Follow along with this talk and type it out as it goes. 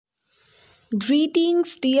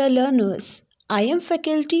Greetings, dear learners. I am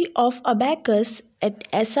faculty of Abacus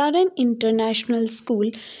at SRN International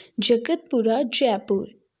School, Jagatpura, Jaipur.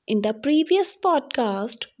 In the previous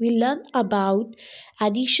podcast, we learned about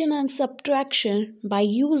addition and subtraction by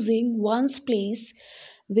using ones place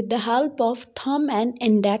with the help of thumb and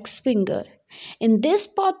index finger. In this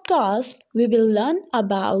podcast, we will learn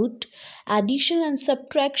about addition and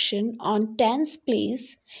subtraction on tens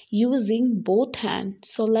place using both hands.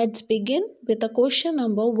 So let's begin with the question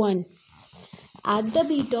number 1. At the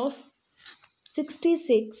beat of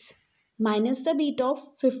 66 minus the beat of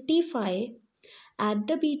 55, at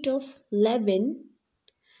the beat of 11,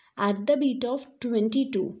 at the beat of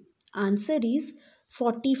 22. Answer is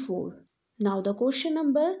 44. Now the question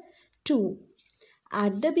number 2.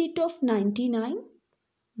 At the beat of 99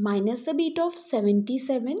 minus the beat of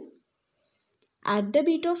 77, at the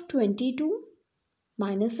beat of 22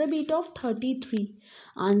 minus the beat of 33.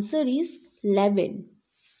 Answer is 11.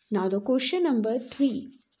 Now the question number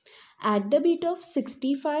 3. At the beat of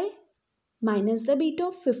 65 minus the beat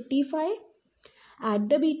of 55, at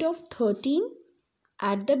the beat of 13,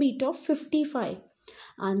 at the beat of 55.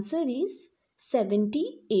 Answer is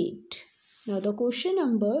 78. Now the question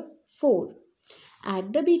number 4.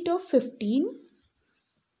 At the beat of 15,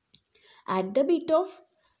 at the beat of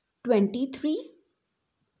 23,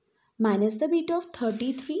 minus the beat of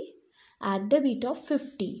 33, at the beat of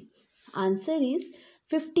 50. Answer is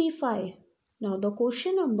 55. Now the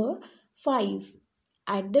question number 5.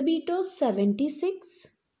 At the beat of 76,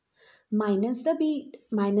 minus the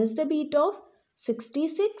beat of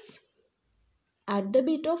 66, at the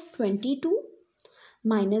beat of 22,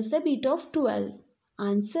 minus the beat of 12.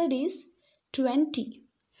 Answer is 20.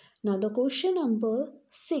 Now the question number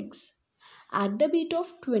 6. At the beat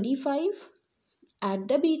of 25, at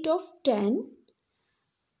the beat of 10,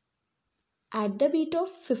 at the beat of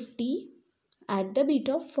 50, at the beat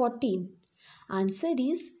of 14. Answer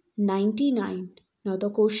is 99. Now the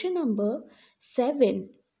question number 7.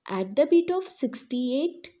 At the beat of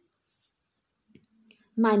 68,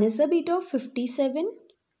 minus the beat of 57,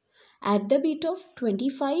 at the beat of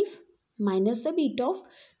 25, minus the beat of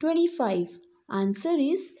 25. Answer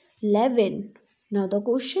is 11. Now the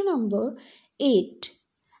question number 8.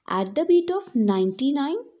 At the beat of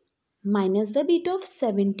 99, minus the beat of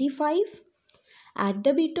 75, at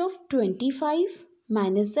the beat of 25,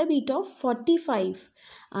 minus the beat of 45.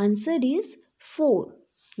 Answer is 4.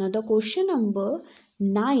 Now the question number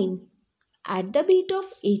 9. At the beat of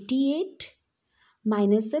 88,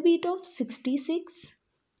 minus the beat of 66,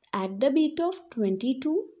 at the beat of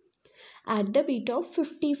 22, at the beat of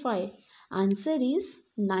 55. Answer is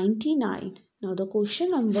 99. Now the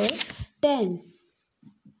question number 10.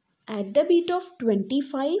 At the beat of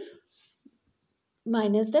 25,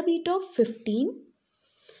 minus the beat of 15,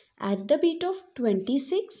 at the beat of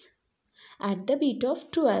 26, at the beat of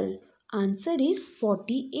 12. Answer is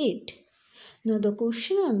 48. Now the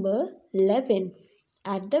question number 11.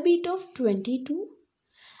 At the beat of 22,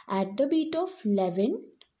 at the beat of 11,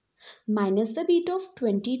 minus the beat of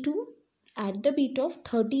 22, at the beat of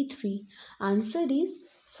 33. Answer is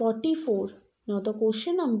 44. Now the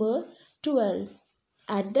question number 12.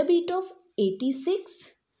 At the beat of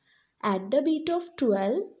 86, at the beat of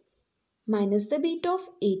 12, minus the beat of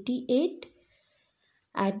 88,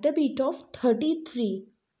 at the beat of 33.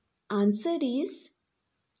 Answer is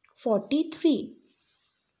 43.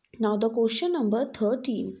 Now the question number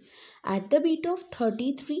 13. At the beat of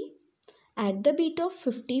 33, at the beat of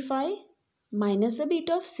 55, minus the beat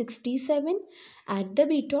of 67, at the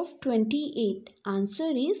beat of 28.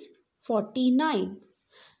 Answer is 49.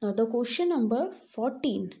 Now the question number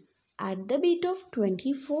 14. At the beat of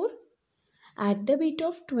 24, at the beat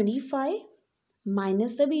of 25,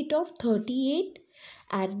 minus the beat of 38,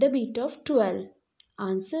 at the beat of 12.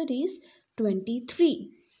 Answer is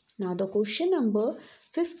 23. Now the question number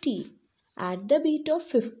 50. At the beat of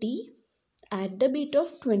 50, at the beat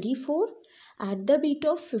of 24, at the beat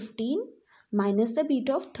of 15, minus the beat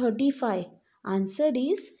of 35. Answer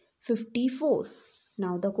is 54.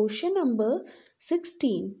 Now the question number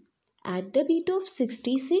 16. At the beat of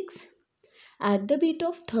 66, at the beat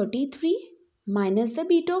of 33, minus the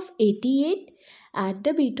beat of 88, at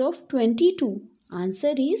the beat of 22.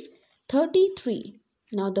 Answer is 33.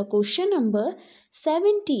 Now the question number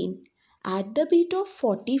 17. At the beat of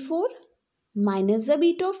 44, minus the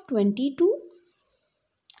beat of 22,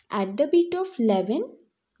 at the beat of 11,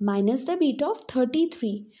 minus the beat of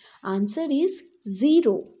 33. Answer is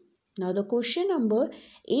 0. Now the question number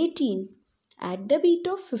 18. At the beat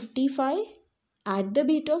of 55, at the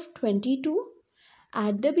beat of 22,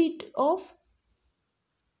 at the beat of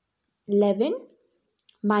 11,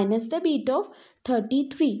 minus the beat of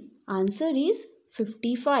 33. Answer is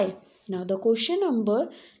 55. Now the question number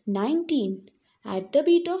 19. At the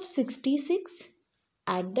beat of 66,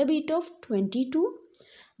 at the beat of 22,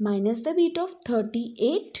 minus the beat of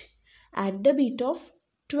 38, at the beat of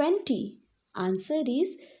 20. Answer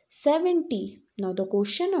is 70. Now the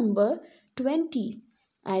question number 20.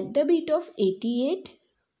 At the beat of 88,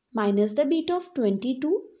 minus the beat of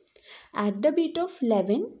 22, at the beat of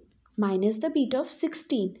 11, minus the beat of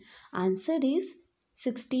 16. Answer is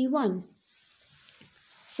 61.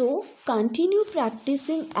 So continue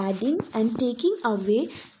practicing adding and taking away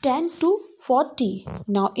 10 to 40.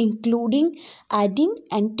 Now including adding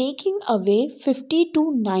and taking away 50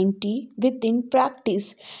 to 90 within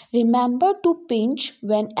practice. Remember to pinch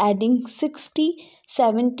when adding 60,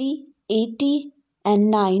 70, 80 and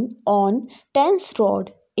 9 on tens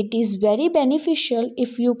rod. It is very beneficial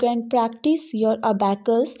if you can practice your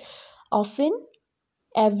abacus often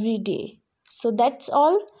every day. So that's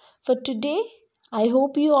all for today. I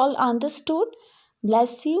hope you all understood.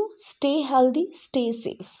 Bless you. Stay healthy. Stay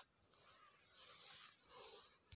safe.